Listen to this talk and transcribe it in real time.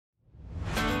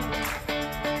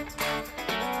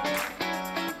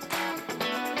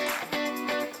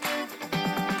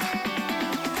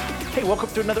Hey, welcome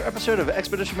to another episode of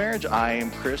Expedition Marriage. I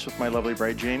am Chris with my lovely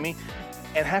bride, Jamie,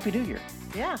 and Happy New Year.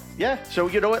 Yeah. So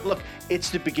you know what? Look, it's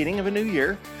the beginning of a new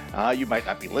year. You might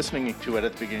not be listening to it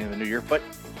at the beginning of the new year, but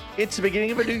it's the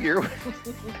beginning of a new year.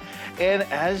 And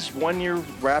as one year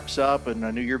wraps up and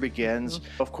a new year begins,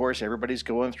 of course, everybody's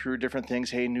going through different things.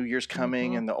 Hey, New Year's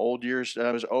coming and the old year's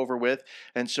is over with.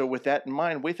 And so with that in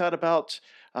mind, we thought about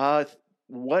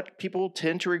what people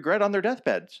tend to regret on their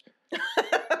deathbeds.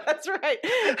 That's right.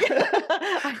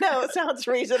 I know, it sounds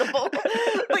reasonable.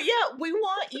 But yeah, we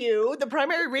want you, the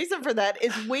primary reason for that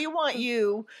is we want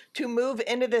you to move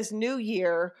into this new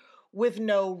year with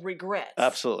no regrets.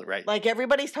 Absolutely right. Like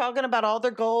everybody's talking about all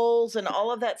their goals and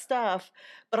all of that stuff.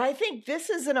 But I think this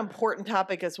is an important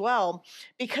topic as well,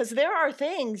 because there are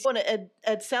things, and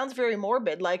it sounds very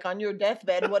morbid, like on your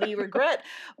deathbed, what do you regret?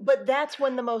 But that's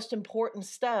when the most important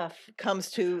stuff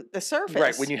comes to the surface.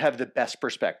 Right, when you have the best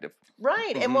perspective.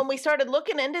 Right. And when we started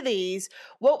looking into these,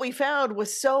 what we found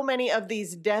was so many of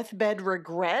these deathbed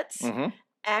regrets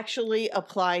actually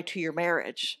apply to your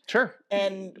marriage. Sure.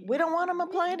 And we don't want them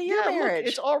applying to your marriage. Look,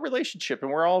 it's all relationship,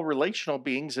 and we're all relational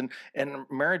beings, and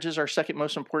marriage is our second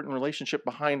most important relationship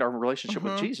behind our relationship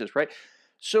with Jesus, right?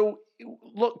 So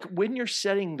look, when you're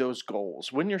setting those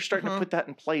goals, when you're starting to put that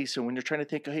in place, and when you're trying to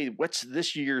think, hey, what's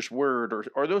this year's word,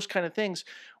 or those kind of things,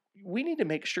 we need to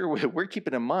make sure we're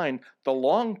keeping in mind the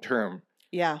long term.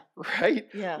 Yeah. Right?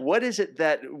 Yeah. What is it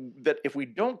that if we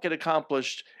don't get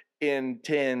accomplished in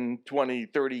 10, 20,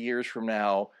 30 years from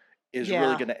now is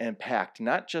really going to impact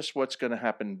not just what's going to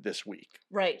happen this week.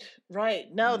 Right.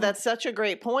 No, that's such a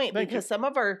great point, because some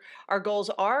of our goals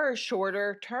are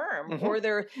shorter term, or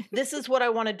this is what I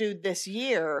want to do this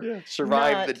year. Yeah.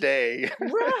 Survive the day.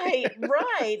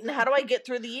 Right. And how do I get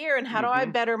through the year, and how do I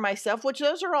better myself? Which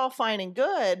those are all fine and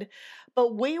good,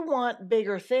 but we want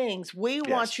bigger things. We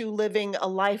want you living a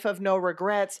life of no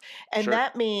regrets. And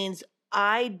that means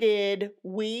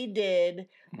we did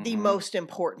the most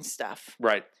important stuff.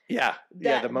 Right. Yeah.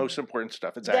 The most important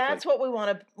stuff. Exactly. That's what we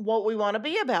want to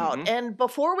be about. And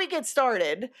before we get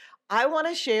started, I want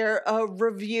to share a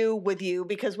review with you,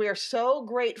 because we are so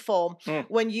grateful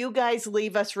when you guys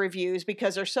leave us reviews,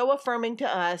 because they're so affirming to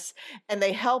us and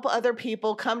they help other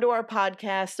people come to our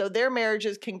podcast so their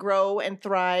marriages can grow and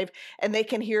thrive and they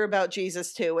can hear about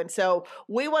Jesus too. And so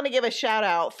we want to give a shout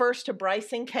out first to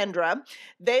Bryce and Kendra.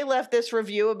 They left this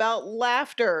review about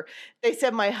laughter. They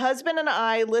said, my husband and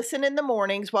I listen in the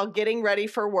mornings while getting ready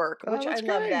for work, which I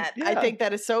love that. Yeah. I think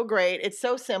that is so great. It's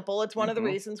so simple. It's one of the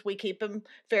reasons we keep them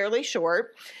fairly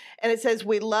short. And it says,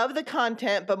 we love the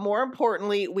content, but more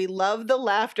importantly, we love the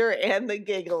laughter and the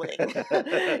giggling.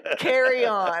 Carry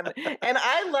on. And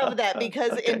I love that,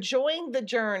 because enjoying the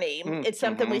journey, it's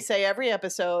something we say every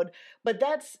episode, but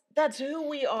that's who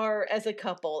we are as a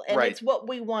couple. And it's what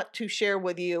we want to share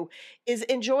with you is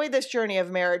enjoy this journey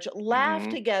of marriage, laugh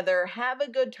together, have a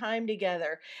good time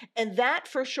together. And that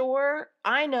for sure,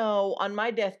 I know on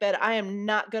my deathbed, I am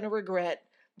not going to regret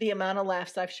the amount of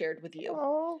laughs I've shared with you.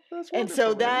 Oh, that's wonderful. And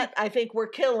so that, I think we're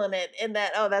killing it in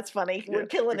that. Oh, that's funny. We're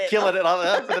killing it. Killing it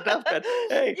on the deathbed.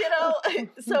 Hey.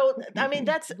 So, I mean,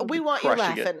 we want you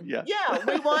laughing. Yeah,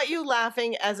 we want you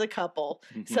laughing as a couple.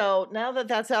 So now that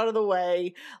that's out of the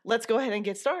way, let's go ahead and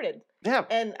get started. Yeah.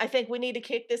 And I think we need to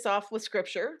kick this off with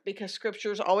scripture, because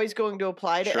scripture is always going to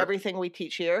apply to everything we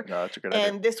teach here. No, that's a good idea.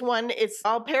 And this one,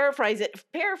 I'll paraphrase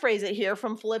it here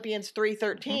from Philippians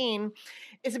 3:13.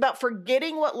 It's about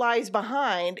forgetting what lies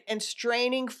behind and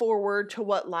straining forward to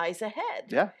what lies ahead.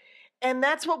 Yeah. And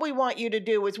that's what we want you to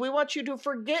do, is we want you to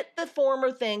forget the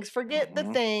former things, forget the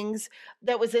things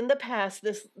that was in the past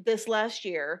this last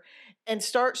year, and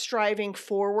start striving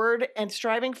forward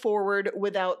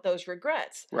without those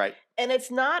regrets. Right. And it's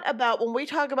not about, when we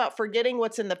talk about forgetting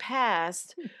what's in the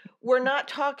past, we're not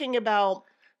talking about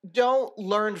don't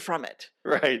learn from it.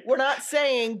 Right. We're not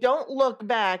saying don't look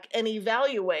back and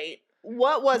evaluate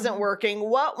what wasn't working,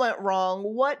 what went wrong,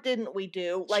 what didn't we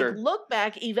do? Look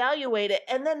back, evaluate it,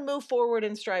 and then move forward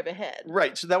and strive ahead.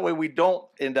 Right. So that way we don't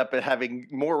end up having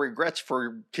more regrets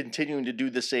for continuing to do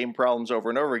the same problems over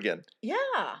and over again. Yeah.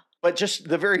 But just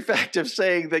the very fact of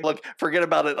saying that, look, forget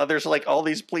about it. There's like all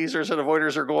these pleasers and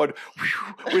avoiders are going,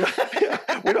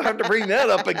 we don't have to bring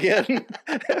that up again.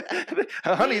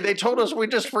 Honey, they told us we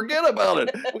just forget about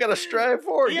it. We got to strive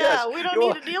forward. Yeah, we don't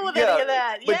need to deal with any of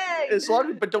that.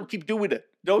 Yay. But don't keep doing it.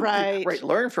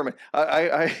 Learn from it.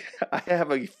 I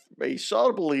have a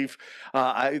solid belief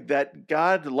that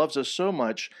God loves us so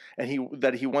much, and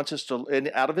He wants us to,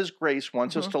 and out of His grace,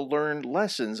 wants us to learn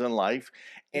lessons in life.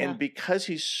 And because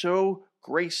He's so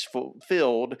graceful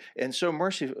filled and so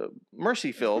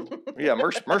mercy filled. Yeah,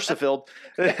 mercy filled.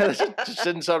 Just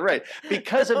didn't sound right.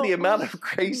 Because of the amount of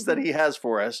grace that he has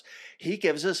for us, he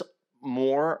gives us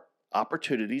more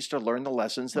opportunities to learn the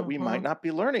lessons that we might not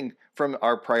be learning from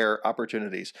our prior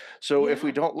opportunities. So if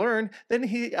we don't learn, then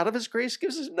he, out of his grace,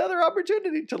 gives us another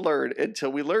opportunity to learn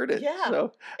until we learn it. Yeah,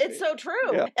 so, it's so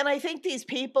true. Yeah. And I think these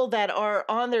people that are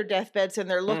on their deathbeds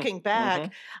and they're looking back,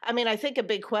 I mean, I think a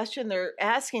big question they're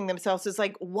asking themselves is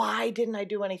like, why didn't I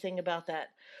do anything about that?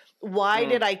 Why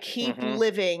did I keep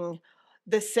living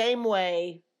the same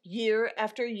way year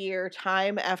after year,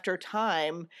 time after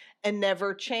time, and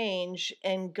never change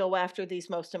and go after these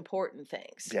most important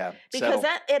things? Yeah. Because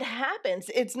it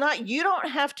happens. It's not, you don't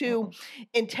have to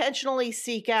intentionally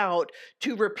seek out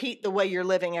to repeat the way you're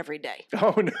living every day.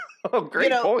 Oh, no. Oh,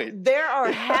 great point. There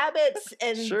are habits,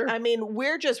 and Sure. I mean,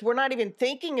 we're not even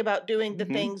thinking about doing the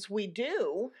things we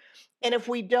do. And if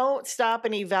we don't stop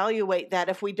and evaluate that,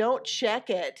 if we don't check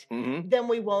it, then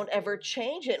we won't ever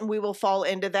change it and we will fall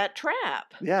into that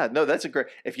trap. Yeah, no, that's a great,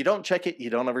 if you don't check it, you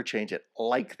don't ever change it.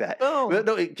 Like that. Boom.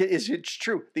 No, it's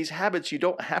true. These habits you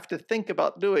don't have to think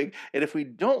about doing. And if we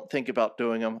don't think about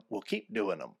doing them, we'll keep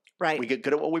doing them. Right. We get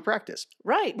good at what we practice.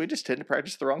 Right. We just tend to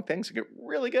practice the wrong things and get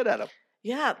really good at them.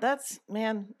 Yeah, that's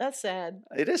sad.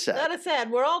 It is sad. That is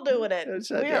sad. We're all doing it. It's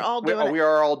sad, We are all doing it. We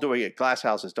are all doing it. Glass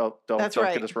houses. Don't That's get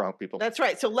right. us wrong, people. That's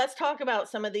right. So let's talk about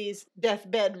some of these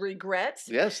deathbed regrets.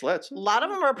 Yes, let's. A lot of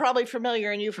them are probably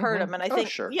familiar and you've heard them. And I think,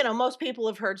 sure. most people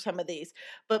have heard some of these,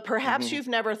 but perhaps you've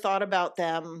never thought about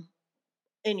them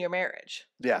in your marriage.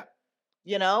 Yeah.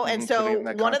 And so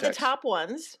one of the top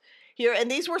ones here,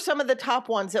 and these were some of the top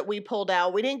ones that we pulled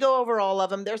out. We didn't go over all of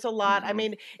them. There's a lot. I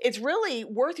mean, it's really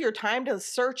worth your time to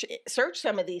search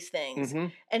some of these things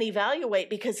and evaluate,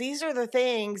 because these are the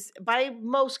things, by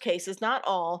most cases, not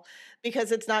all,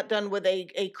 because it's not done with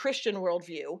a Christian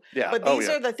worldview. Yeah. But these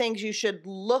are the things you should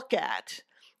look at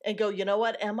and go, you know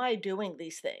what? Am I doing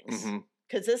these things?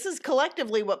 Because this is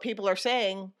collectively what people are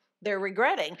saying they're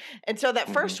regretting. And so that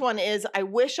first one is, I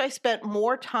wish I spent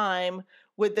more time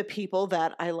with the people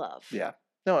that I love. Yeah.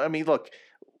 No, I mean, look,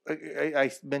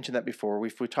 I mentioned that before. We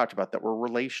talked about that. We're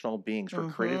relational beings. We're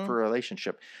created for a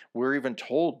relationship. We're even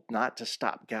told not to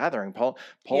stop gathering. Paul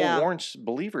warns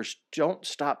believers, don't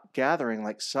stop gathering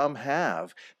like some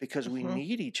have, because we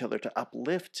need each other to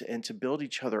uplift and to build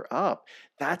each other up.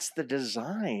 That's the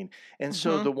design. And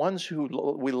so the ones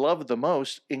who we love the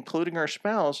most, including our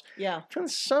spouse, can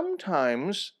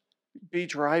sometimes be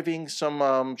driving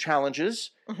some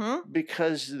challenges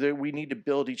because we need to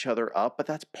build each other up, but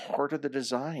that's part of the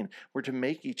design. We're to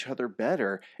make each other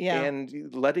better, and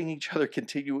letting each other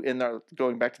continue in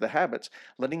going back to the habits,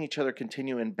 letting each other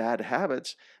continue in bad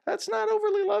habits, that's not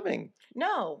overly loving.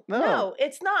 No,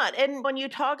 it's not. And when you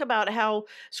talk about how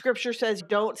Scripture says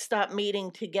don't stop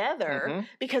meeting together,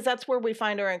 because that's where we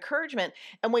find our encouragement.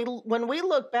 And when we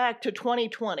look back to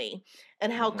 2020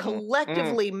 and how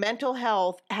collectively mental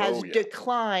health has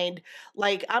declined,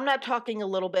 like, I'm not talking a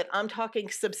little bit, I'm talking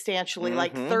substantially,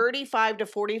 like 35 to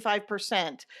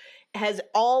 45% has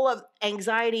all of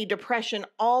anxiety, depression,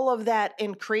 all of that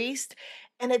increased.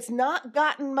 And it's not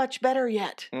gotten much better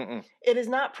yet. It is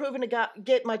not proven to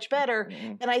get much better.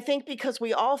 And I think because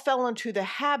we all fell into the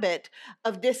habit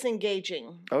of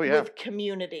disengaging with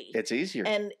community. It's easier.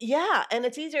 And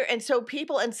it's easier. And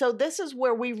so this is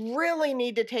where we really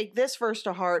need to take this verse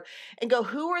to heart and go,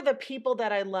 who are the people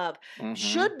that I love?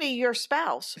 Should be your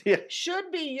spouse.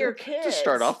 Should be your kids. To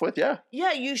start off with,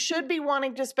 Yeah, you should be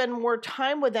wanting to spend more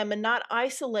time with them and not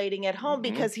isolating at home,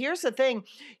 because here's the thing,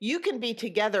 you can be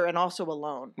together and also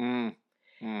alone.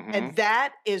 And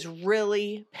that is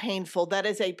really painful. That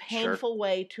is a painful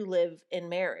way to live in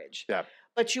marriage. Yeah.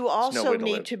 But you also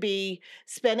need to be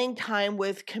spending time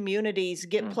with communities,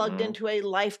 get plugged into a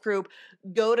life group,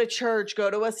 go to church,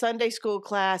 go to a Sunday school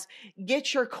class,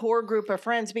 get your core group of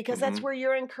friends, because that's where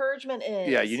your encouragement is.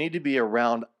 Yeah, you need to be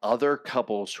around other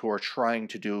couples who are trying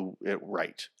to do it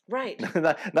right. Right.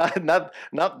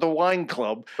 not the wine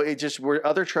club. It's just we're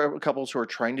other couples who are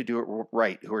trying to do it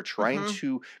right, who are trying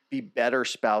to be better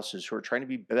spouses, who are trying to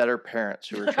be better parents,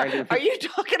 who are trying to. Are you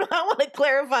talking? I want to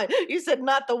clarify. You said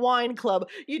not the wine club.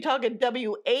 You talking WHINE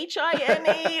or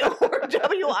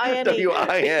WINE?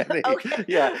 WINE. Okay.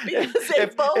 Yeah. Because they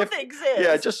both exist.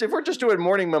 Yeah. Just if we're just doing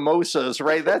morning mimosas,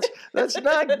 right? That's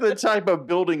not the type of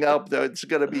building up that's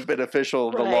going to be beneficial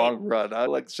in the long run.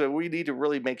 So we need to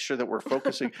really make sure that we're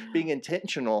focusing. Being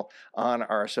intentional on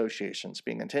our associations,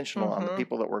 being intentional on the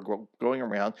people that we're going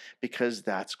around, because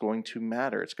that's going to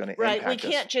matter. It's going to impact us.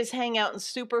 We can't just hang out in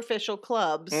superficial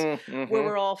clubs where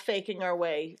we're all faking our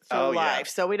way through life.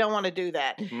 So we don't want to do do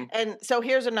that. Mm-hmm. And so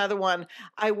here's another one.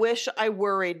 I wish I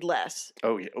worried less.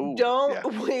 Oh, yeah. Ooh, Don't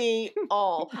yeah. we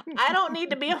all? I don't need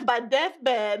to be on my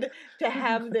deathbed to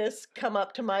have this come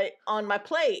up to on my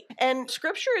plate. And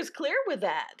scripture is clear with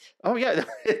that. Oh, yeah.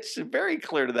 It's very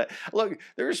clear to that. Look,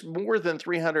 there's more than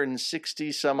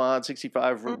 360 some odd,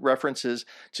 65 references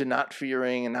to not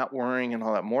fearing and not worrying and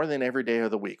all that, more than every day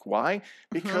of the week. Why?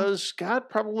 Because God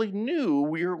probably knew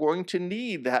we were going to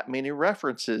need that many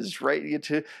references, right?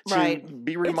 To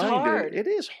be reminded. It's hard. It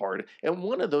is hard. And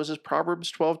one of those is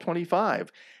Proverbs 12:25.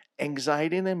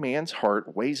 Anxiety in a man's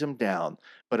heart weighs him down,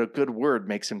 but a good word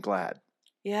makes him glad.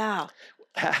 Yeah.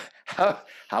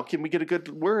 How can we get a good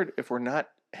word if we're not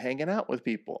hanging out with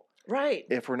people? Right.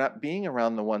 If we're not being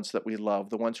around the ones that we love,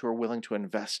 the ones who are willing to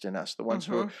invest in us, the ones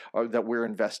who are that we're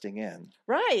investing in.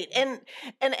 Right. And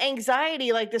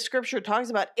anxiety, like the scripture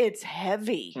talks about, it's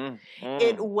heavy.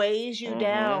 It weighs you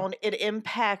down. It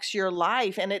impacts your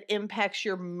life and it impacts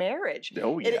your marriage.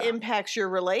 Oh, yeah. It impacts your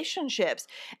relationships.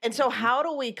 And so how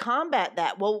do we combat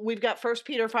that? Well, we've got 1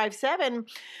 Peter 5:7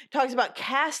 talks about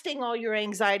casting all your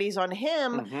anxieties on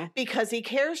him because he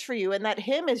cares for you, and that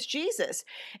him is Jesus.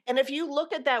 And if you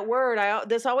look at that word,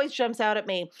 this always jumps out at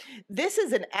me. This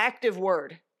is an active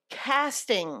word,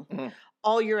 casting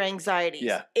all your anxieties.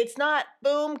 Yeah. It's not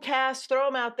boom, cast, throw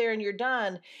them out there and you're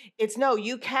done. It's no,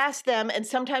 you cast them and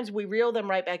sometimes we reel them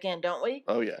right back in, don't we?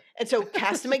 Oh, yeah. And so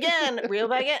cast them again, reel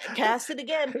back in, cast it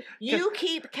again. You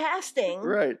keep casting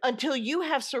until you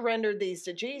have surrendered these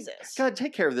to Jesus. God,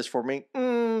 take care of this for me.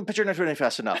 But you're not doing it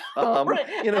fast enough. Right.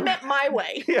 You know, I meant my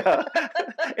way. Yeah.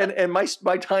 and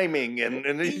my timing and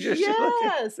just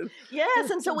yes.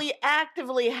 And so we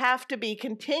actively have to be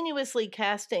continuously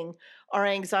casting our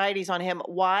anxieties on him.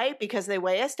 Why? Because they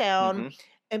weigh us down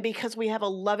and because we have a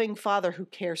loving Father who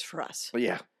cares for us.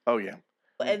 Yeah. Oh, yeah.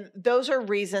 And those are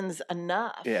reasons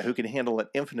enough. Yeah, who can handle it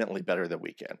infinitely better than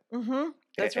we can.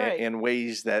 That's right. In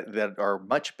ways that are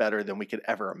much better than we could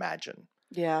ever imagine.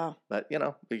 Yeah. But,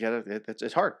 we got to,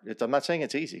 it's hard. I'm not saying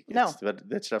it's easy. No. But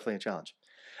it's definitely a challenge.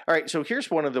 All right. So here's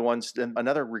one of the ones,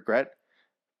 another regret,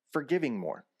 forgiving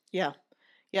more. Yeah.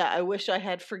 Yeah, I wish I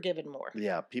had forgiven more.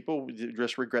 Yeah, people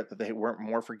just regret that they weren't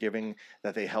more forgiving,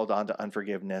 that they held on to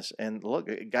unforgiveness. And look,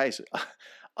 guys,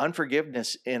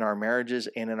 unforgiveness in our marriages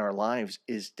and in our lives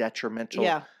is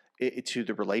detrimental to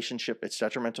the relationship. It's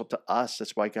detrimental to us.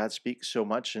 That's why God speaks so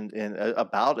much and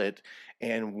about it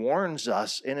and warns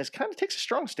us, and it kind of takes a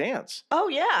strong stance. Oh,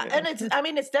 yeah. And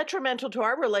it's detrimental to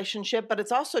our relationship, but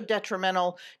it's also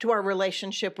detrimental to our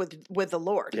relationship with the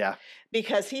Lord. Yeah.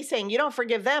 Because he's saying, you don't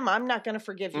forgive them, I'm not going to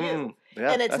forgive you.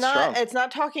 Yeah, and strong. It's not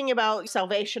talking about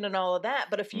salvation and all of that,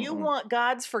 but if you want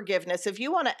God's forgiveness, if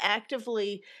you want to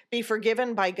actively be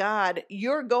forgiven by God,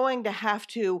 you're going to have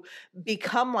to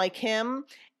become like him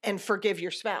and forgive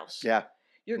your spouse. Yeah.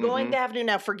 You're going to have to.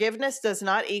 Now, forgiveness does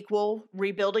not equal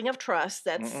rebuilding of trust.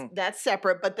 That's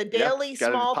separate. But the daily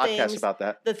small things, about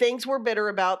that. the things we're bitter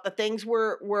about, the things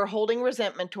we're holding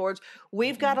resentment towards,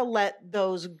 we've got to let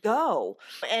those go.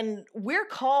 And we're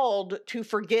called to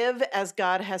forgive as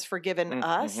God has forgiven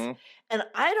us. And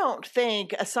I don't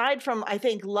think, aside from, I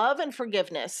think love and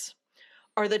forgiveness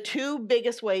are the two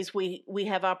biggest ways we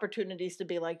have opportunities to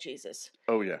be like Jesus.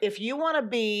 Oh, yeah. If you want to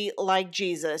be like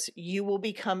Jesus, you will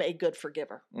become a good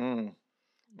forgiver.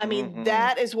 I mean,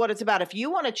 that is what it's about. If you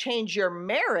want to change your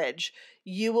marriage,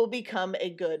 you will become a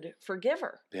good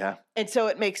forgiver. Yeah. And so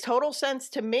it makes total sense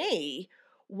to me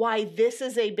why this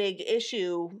is a big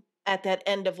issue at that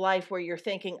end of life where you're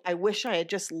thinking, I wish I had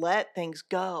just let things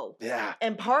go. Yeah.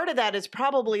 And part of that is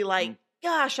probably like,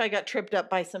 gosh, I got tripped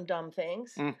up by some dumb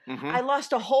things. I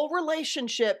lost a whole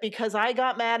relationship because I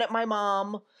got mad at my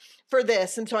mom for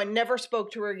this. And so I never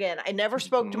spoke to her again. I never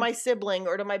spoke to my sibling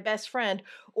or to my best friend,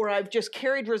 or I've just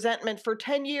carried resentment for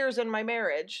 10 years in my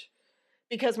marriage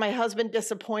because my husband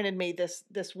disappointed me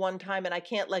this one time and I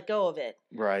can't let go of it.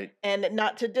 Right. And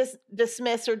not to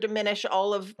dismiss or diminish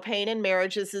all of pain in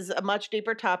marriage. This is a much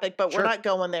deeper topic, but we're not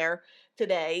going there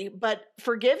today. But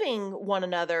forgiving one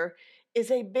another is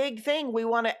a big thing we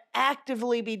want to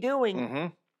actively be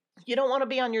doing. You don't want to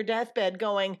be on your deathbed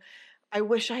going, I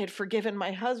wish I had forgiven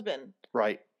my husband.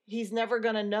 Right. He's never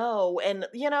going to know. And,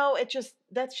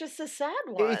 that's just a sad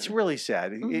one. It's really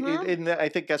sad. And I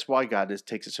think that's why God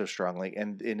takes it so strongly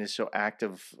and is so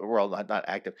active, well, not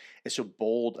active, is so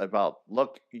bold about,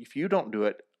 look, if you don't do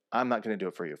it, I'm not going to do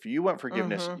it for you. If you want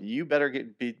forgiveness, you better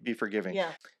be forgiving.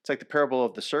 Yeah. It's like the parable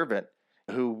of the servant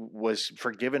who was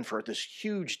forgiven for this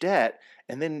huge debt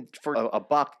and then for a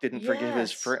buck didn't forgive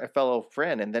his fellow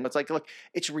friend. And then it's like, look,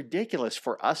 it's ridiculous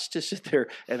for us to sit there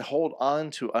and hold on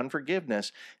to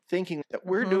unforgiveness thinking that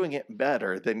we're doing it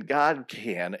better than God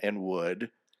can and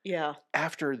would. Yeah.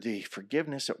 after the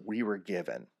forgiveness that we were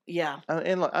given. Yeah.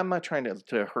 And look, I'm not trying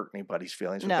to hurt anybody's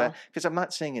feelings with No. that, because I'm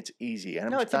not saying it's easy.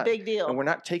 And No, it's a big deal. And we're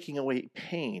not taking away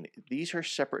pain. These are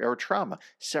separate, or trauma,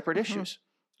 separate issues.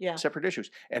 Yeah. Separate issues.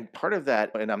 And part of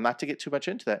that, and I'm not to get too much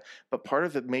into that, but part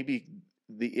of it, maybe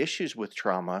the issues with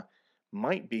trauma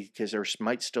might be because there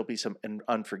might still be some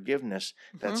unforgiveness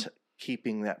that's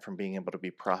keeping that from being able to be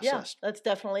processed. Yeah, that's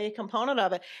definitely a component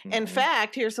of it. In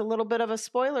fact, here's a little bit of a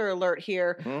spoiler alert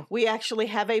here. We actually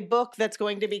have a book that's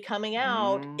going to be coming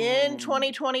out in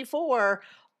 2024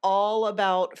 all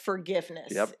about forgiveness.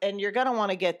 Yep. And you're going to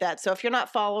want to get that. So if you're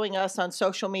not following us on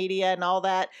social media and all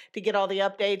that to get all the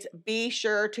updates, be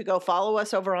sure to go follow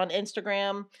us over on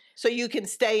Instagram so you can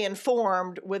stay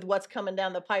informed with what's coming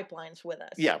down the pipelines with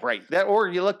us. Yeah, right. That,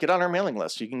 or get on our mailing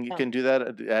list. You can do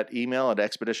that at email at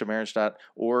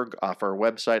expeditionmarriage.org, off our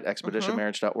website,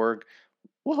 expeditionmarriage.org.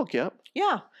 We'll hook you up.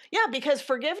 Yeah. Yeah, because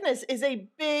forgiveness is a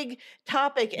big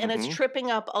topic, and it's tripping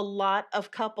up a lot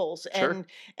of couples, and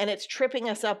it's tripping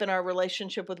us up in our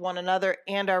relationship with one another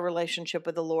and our relationship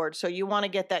with the Lord. So you want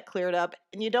to get that cleared up,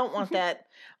 and you don't want that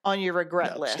on your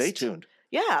regret list. Stay tuned.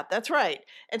 Yeah, that's right.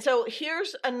 And so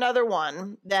here's another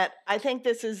one that I think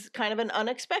this is kind of an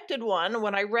unexpected one.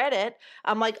 When I read it,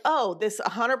 I'm like, oh, this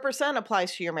 100%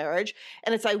 applies to your marriage.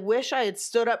 And it's, I wish I had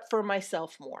stood up for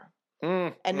myself more.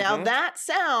 And now that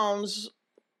sounds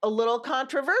a little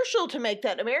controversial to make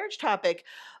that a marriage topic,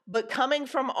 but coming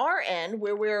from our end,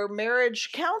 where we're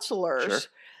marriage counselors,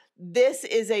 this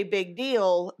is a big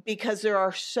deal because there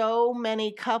are so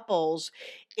many couples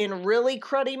in really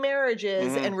cruddy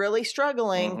marriages and really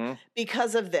struggling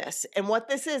because of this. And what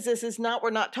this is not,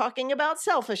 we're not talking about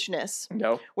selfishness.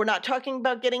 No. We're not talking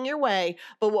about getting your way,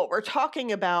 but what we're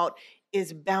talking about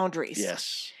is boundaries.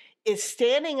 Yes. Is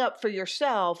standing up for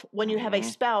yourself when you have a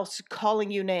spouse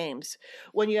calling you names,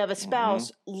 when you have a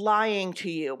spouse lying to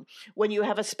you, when you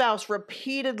have a spouse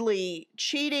repeatedly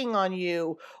cheating on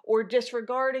you or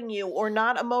disregarding you or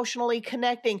not emotionally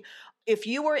connecting. If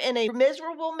you are in a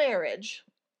miserable marriage,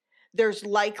 there's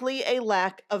likely a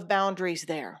lack of boundaries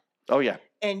there. Oh, yeah.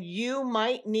 And you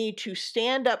might need to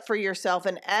stand up for yourself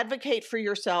and advocate for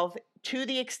yourself to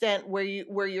the extent where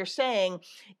you're saying,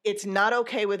 it's not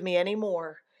okay with me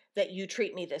anymore that you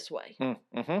treat me this way,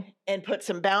 and put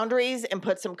some boundaries and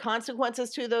put some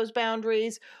consequences to those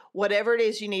boundaries. Whatever it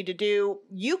is you need to do,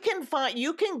 you can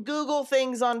Google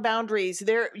things on boundaries.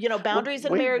 There, Boundaries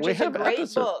in Marriage is a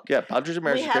great book. Yeah, Boundaries in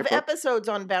Marriage. We have episodes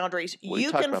on boundaries.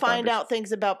 You can find out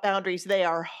things about boundaries. They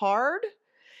are hard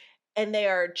and they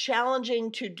are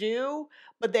challenging to do,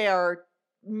 but they are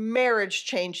marriage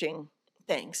changing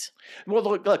things. Well,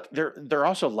 look, they're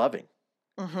also loving.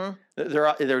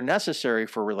 They're necessary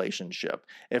for relationship.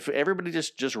 If everybody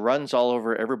just runs all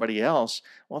over everybody else,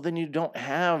 well, then you don't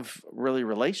have really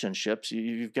relationships.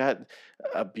 You've got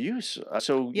abuse.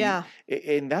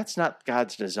 And that's not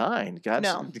God's design.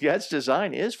 God's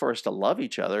design is for us to love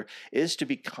each other, is to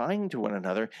be kind to one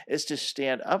another, is to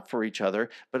stand up for each other,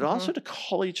 but also to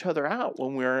call each other out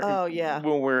when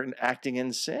we're acting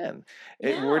in sin.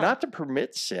 We're not to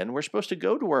permit sin. We're supposed to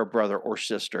go to our brother or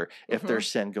sister if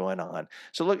there's sin going on.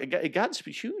 So look, God's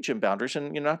huge in boundaries,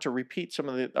 and not to repeat some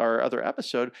of our other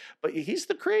episode, but He's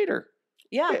the creator.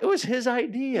 Yeah. It was His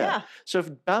idea. Yeah. So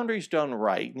if boundaries done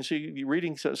right, and so you're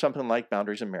reading something like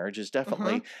Boundaries in Marriage is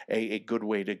definitely a good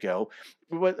way to go.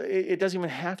 But it doesn't even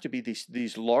have to be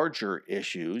these larger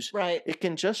issues. Right. It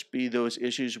can just be those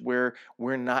issues where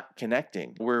we're not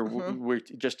connecting, where we're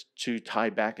just to tie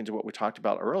back into what we talked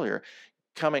about earlier,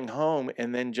 coming home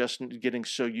and then just getting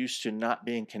so used to not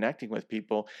being connecting with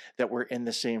people that we're in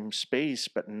the same space,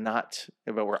 but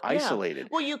we're isolated.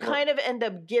 Well, you kind of end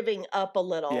up giving up a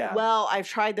little. Yeah. Well, I've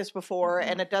tried this before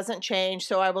and it doesn't change,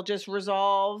 so I will just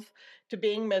resolve to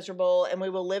being miserable, and we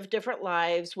will live different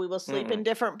lives. We will sleep in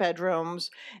different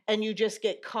bedrooms, and you just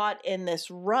get caught in this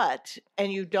rut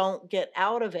and you don't get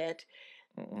out of it.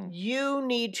 You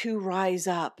need to rise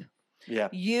up. Yeah.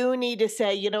 You need to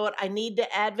say, you know what, I need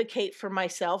to advocate for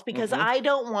myself because I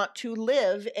don't want to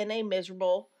live in a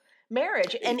miserable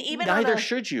marriage. And even neither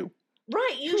should you.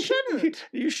 Right, you shouldn't.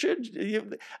 You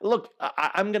should. Look,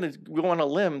 I'm going to go on a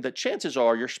limb that chances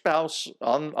are your spouse,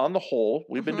 on the whole,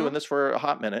 we've been doing this for a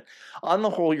hot minute, on the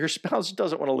whole, your spouse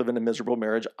doesn't want to live in a miserable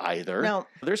marriage either. No.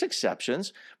 There's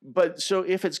exceptions. But so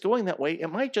if it's going that way, it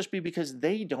might just be because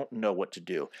they don't know what to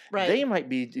do. Right. They might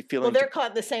be feeling... Well, they're caught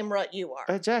in the same rut you are.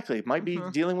 Exactly. Might be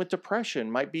dealing with depression,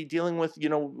 might be dealing with,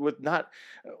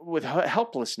 with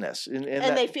helplessness.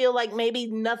 And they feel like maybe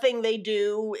nothing they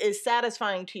do is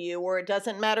satisfying to you, or it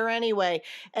doesn't matter anyway.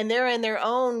 And they're in their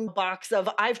own box of,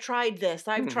 I've tried this,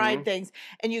 I've tried things.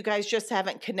 And you guys just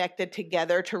haven't connected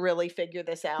together to really figure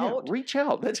this out. Yeah, reach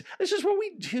out. This is what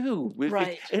we do.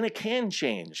 Right. And it can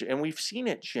change. And we've seen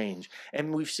it change.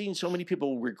 And we've seen so many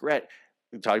people regret,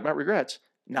 talking about regrets,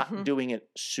 not doing it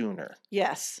sooner.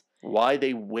 Yes. Why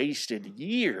they wasted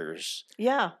years.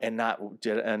 Yeah. And not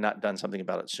done something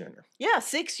about it sooner. Yeah,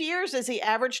 6 years is the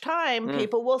average time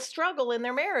people will struggle in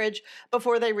their marriage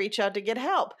before they reach out to get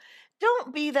help.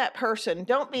 Don't be that person.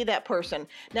 Don't be that person.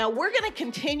 Now, we're going to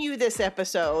continue this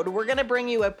episode. We're going to bring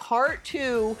you a part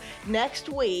 2 next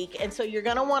week. And so you're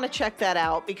going to want to check that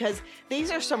out because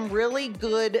these are some really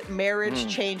good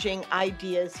marriage-changing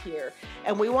ideas here.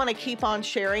 And we want to keep on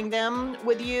sharing them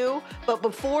with you. But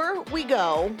before we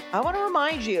go, I want to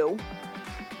remind you,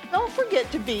 don't forget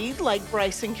to be like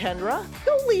Bryce and Kendra.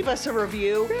 Go leave us a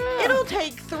review. Yeah. It'll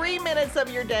take 3 minutes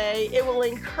of your day. It will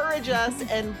encourage us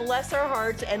and bless our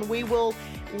hearts, and we will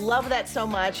love that so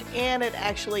much. And it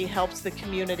actually helps the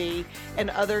community and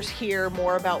others hear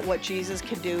more about what Jesus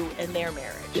can do in their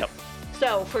marriage. Yep.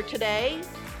 So for today,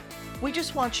 we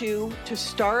just want you to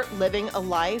start living a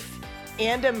life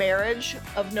and a marriage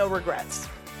of no regrets.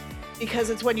 Because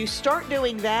it's when you start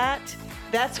doing that,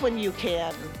 that's when you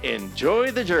can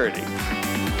enjoy the journey.